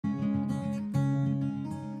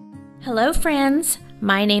Hello friends,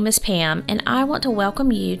 my name is Pam and I want to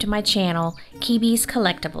welcome you to my channel, Keeby's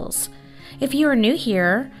Collectibles. If you are new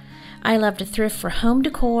here, I love to thrift for home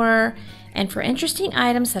decor and for interesting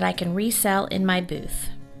items that I can resell in my booth.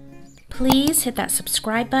 Please hit that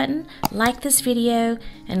subscribe button, like this video,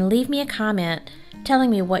 and leave me a comment telling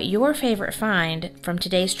me what your favorite find from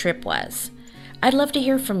today's trip was. I'd love to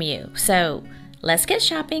hear from you, so let's get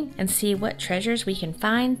shopping and see what treasures we can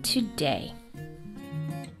find today.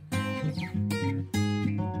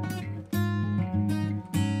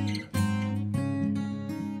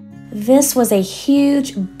 This was a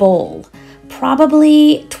huge bowl,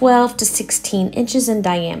 probably 12 to 16 inches in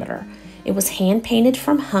diameter. It was hand painted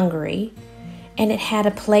from Hungary, and it had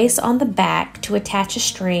a place on the back to attach a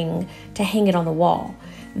string to hang it on the wall.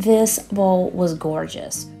 This bowl was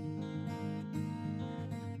gorgeous.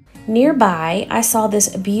 Nearby, I saw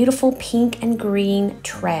this beautiful pink and green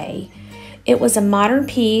tray. It was a modern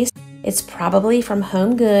piece. It's probably from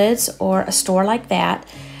Home Goods or a store like that,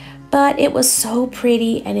 but it was so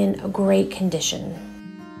pretty and in great condition.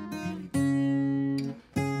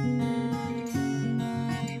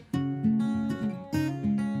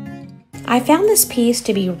 I found this piece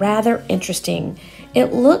to be rather interesting.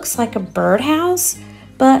 It looks like a birdhouse,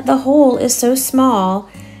 but the hole is so small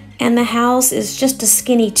and the house is just a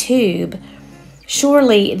skinny tube.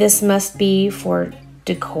 Surely this must be for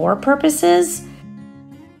decor purposes.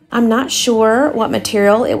 I'm not sure what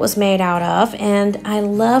material it was made out of, and I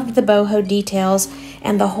loved the boho details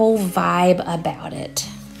and the whole vibe about it.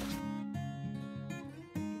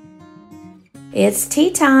 It's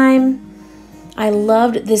tea time. I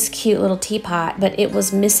loved this cute little teapot, but it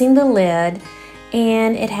was missing the lid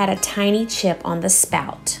and it had a tiny chip on the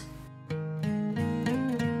spout.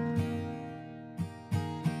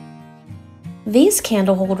 These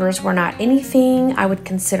candle holders were not anything I would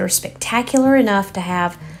consider spectacular enough to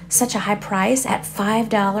have such a high price at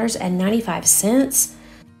 $5.95.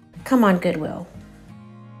 Come on, Goodwill.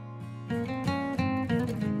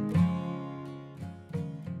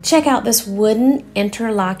 Check out this wooden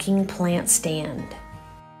interlocking plant stand.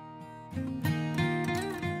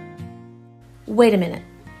 Wait a minute.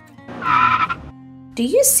 Do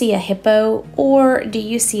you see a hippo or do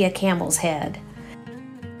you see a camel's head?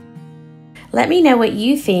 Let me know what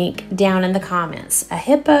you think down in the comments, a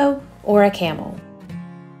hippo or a camel.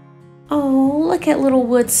 Oh, look at little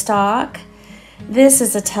Woodstock. This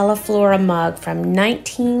is a Teleflora mug from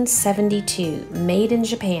 1972, made in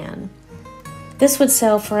Japan. This would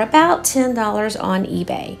sell for about $10 on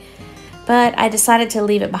eBay, but I decided to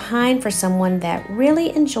leave it behind for someone that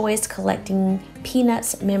really enjoys collecting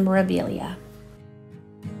Peanuts memorabilia.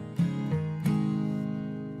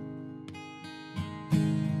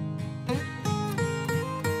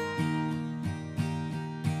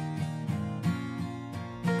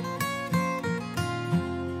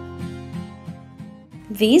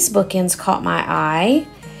 These bookends caught my eye.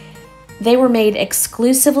 They were made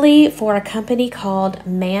exclusively for a company called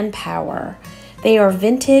Manpower. They are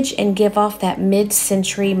vintage and give off that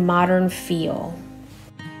mid-century modern feel.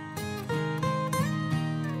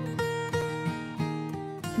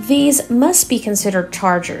 These must be considered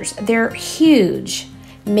chargers. They're huge,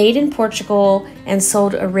 made in Portugal and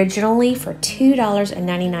sold originally for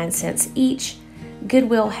 $2.99 each.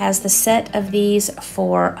 Goodwill has the set of these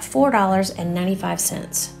for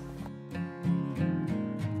 $4.95.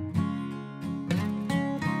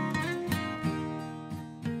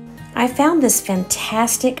 I found this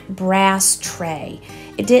fantastic brass tray.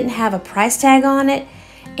 It didn't have a price tag on it,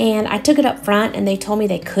 and I took it up front and they told me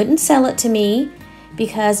they couldn't sell it to me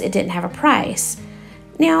because it didn't have a price.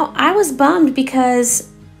 Now, I was bummed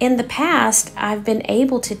because in the past I've been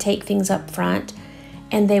able to take things up front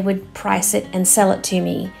and they would price it and sell it to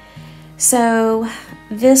me. So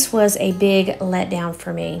this was a big letdown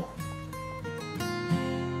for me.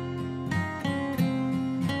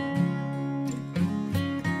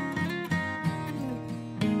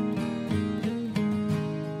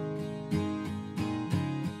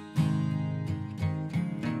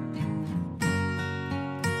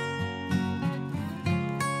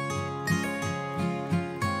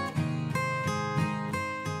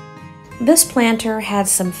 This planter had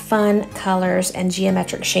some fun colors and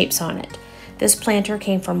geometric shapes on it. This planter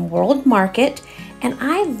came from World Market, and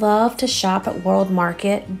I love to shop at World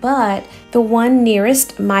Market, but the one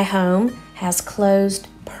nearest my home has closed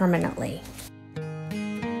permanently.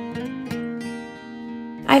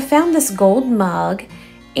 I found this gold mug,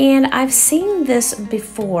 and I've seen this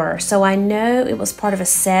before, so I know it was part of a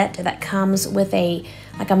set that comes with a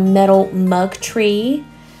metal mug tree.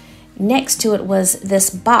 Next to it was this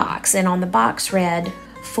box, and on the box read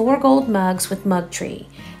 4 gold mugs with mug tree.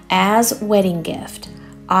 as wedding gift,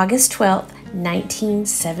 August 12th,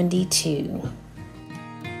 1972.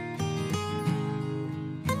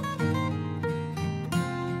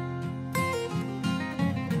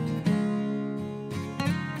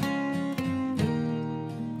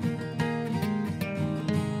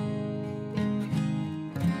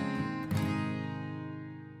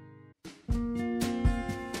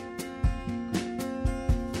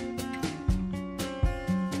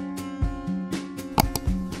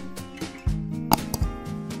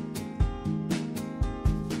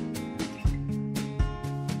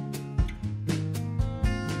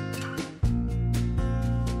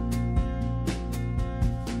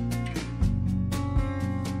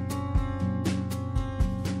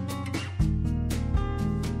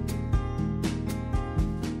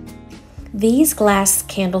 These glass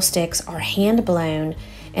candlesticks are hand blown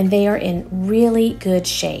and they are in really good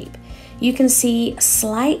shape. You can see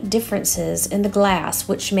slight differences in the glass,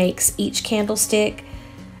 which makes each candlestick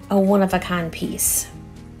a one-of-a-kind piece.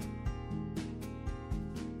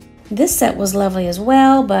 This set was lovely as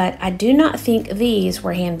well, but I do not think these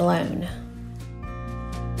were hand blown.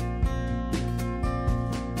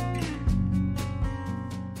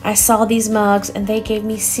 I saw these mugs and they gave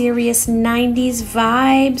me serious 90s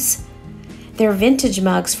vibes. They're vintage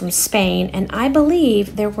mugs from Spain, and I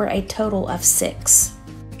believe there were a total of 6.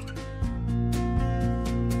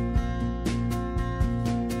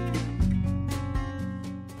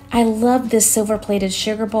 I love this silver-plated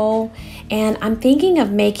sugar bowl, and I'm thinking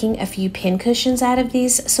of making a few pin cushions out of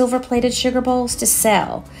these silver-plated sugar bowls to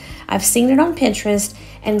sell. I've seen it on Pinterest,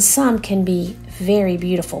 and some can be very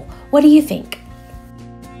beautiful. What do you think?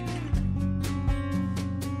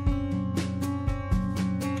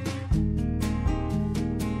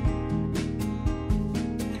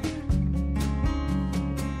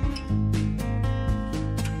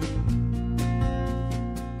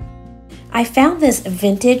 I found this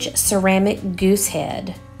vintage ceramic goose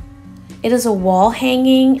head. It is a wall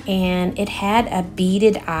hanging and it had a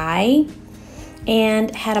beaded eye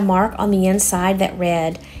and had a mark on the inside that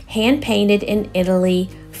read, "Hand painted in Italy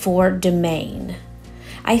for Domain."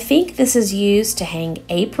 I think this is used to hang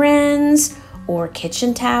aprons or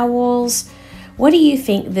kitchen towels. What do you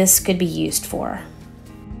think this could be used for?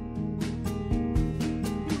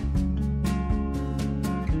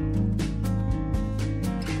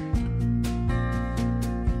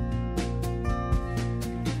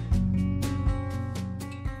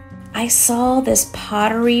 I saw this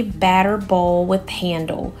pottery batter bowl with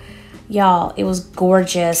handle. Y'all, it was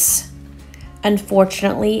gorgeous.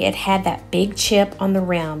 Unfortunately, it had that big chip on the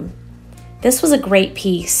rim. This was a great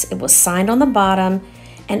piece. It was signed on the bottom,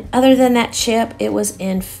 and other than that chip, it was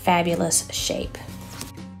in fabulous shape.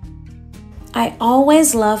 I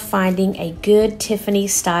always love finding a good Tiffany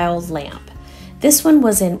styled lamp. This one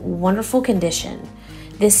was in wonderful condition.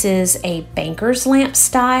 This is a banker's lamp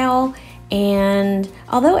style, and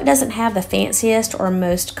although it doesn't have the fanciest or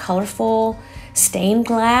most colorful stained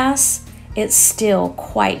glass, it's still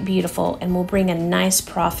quite beautiful and will bring a nice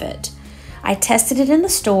profit. I tested it in the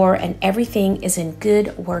store and everything is in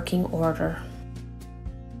good working order.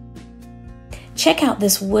 Check out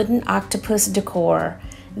this wooden octopus decor.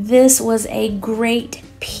 This was a great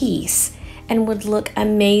piece and would look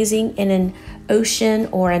amazing in an ocean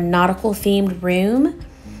or a nautical themed room.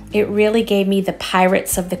 It really gave me the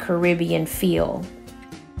Pirates of the Caribbean feel.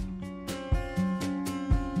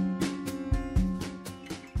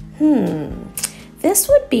 This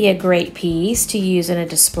would be a great piece to use in a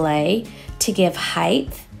display to give height.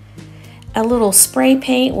 A little spray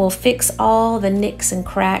paint will fix all the nicks and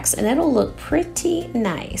cracks and it'll look pretty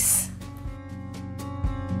nice.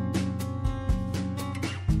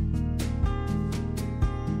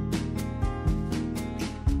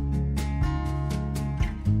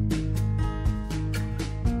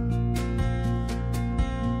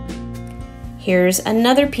 Here's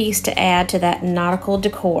another piece to add to that nautical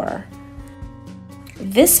decor.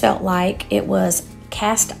 This felt like it was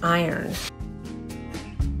cast iron.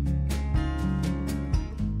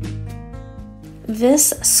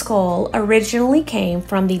 This skull originally came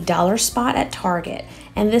from the dollar spot at Target,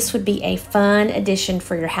 and this would be a fun addition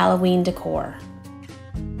for your Halloween decor.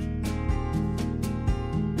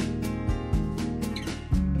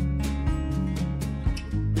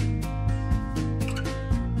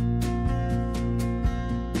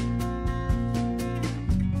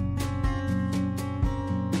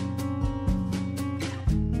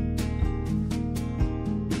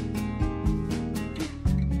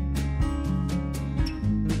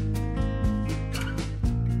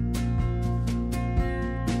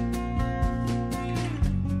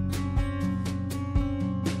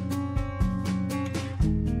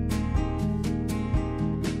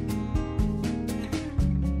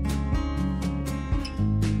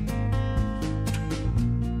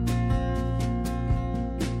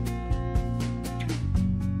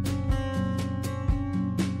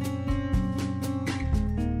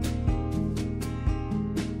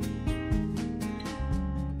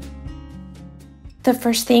 The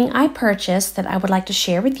first thing I purchased that I would like to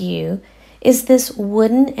share with you is this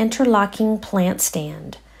wooden interlocking plant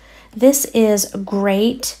stand. This is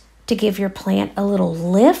great to give your plant a little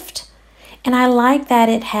lift, and I like that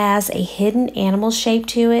it has a hidden animal shape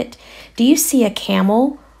to it. Do you see a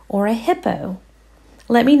camel or a hippo?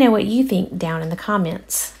 Let me know what you think down in the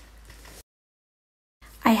comments.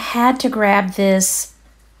 I had to grab this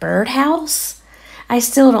birdhouse. I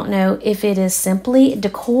still don't know if it is simply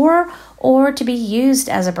decor or to be used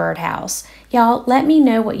as a birdhouse. Y'all, let me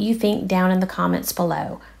know what you think down in the comments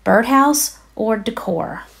below. Birdhouse or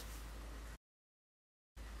decor?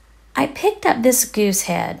 I picked up this goose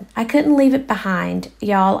head. I couldn't leave it behind.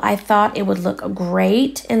 Y'all, I thought it would look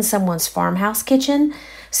great in someone's farmhouse kitchen,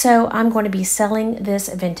 so I'm going to be selling this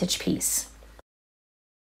vintage piece.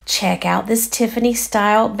 Check out this Tiffany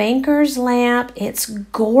style banker's lamp. It's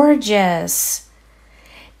gorgeous.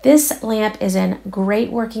 This lamp is in great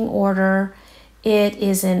working order. It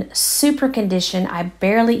is in super condition. I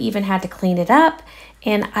barely even had to clean it up,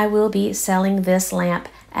 and I will be selling this lamp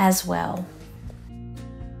as well.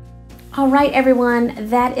 All right, everyone,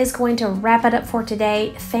 that is going to wrap it up for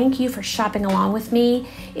today. Thank you for shopping along with me.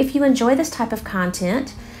 If you enjoy this type of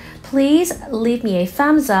content, please leave me a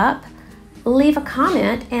thumbs up, leave a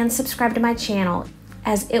comment, and subscribe to my channel,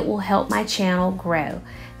 as it will help my channel grow.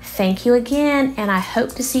 Thank you again, and I hope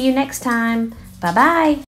to see you next time. Bye-bye.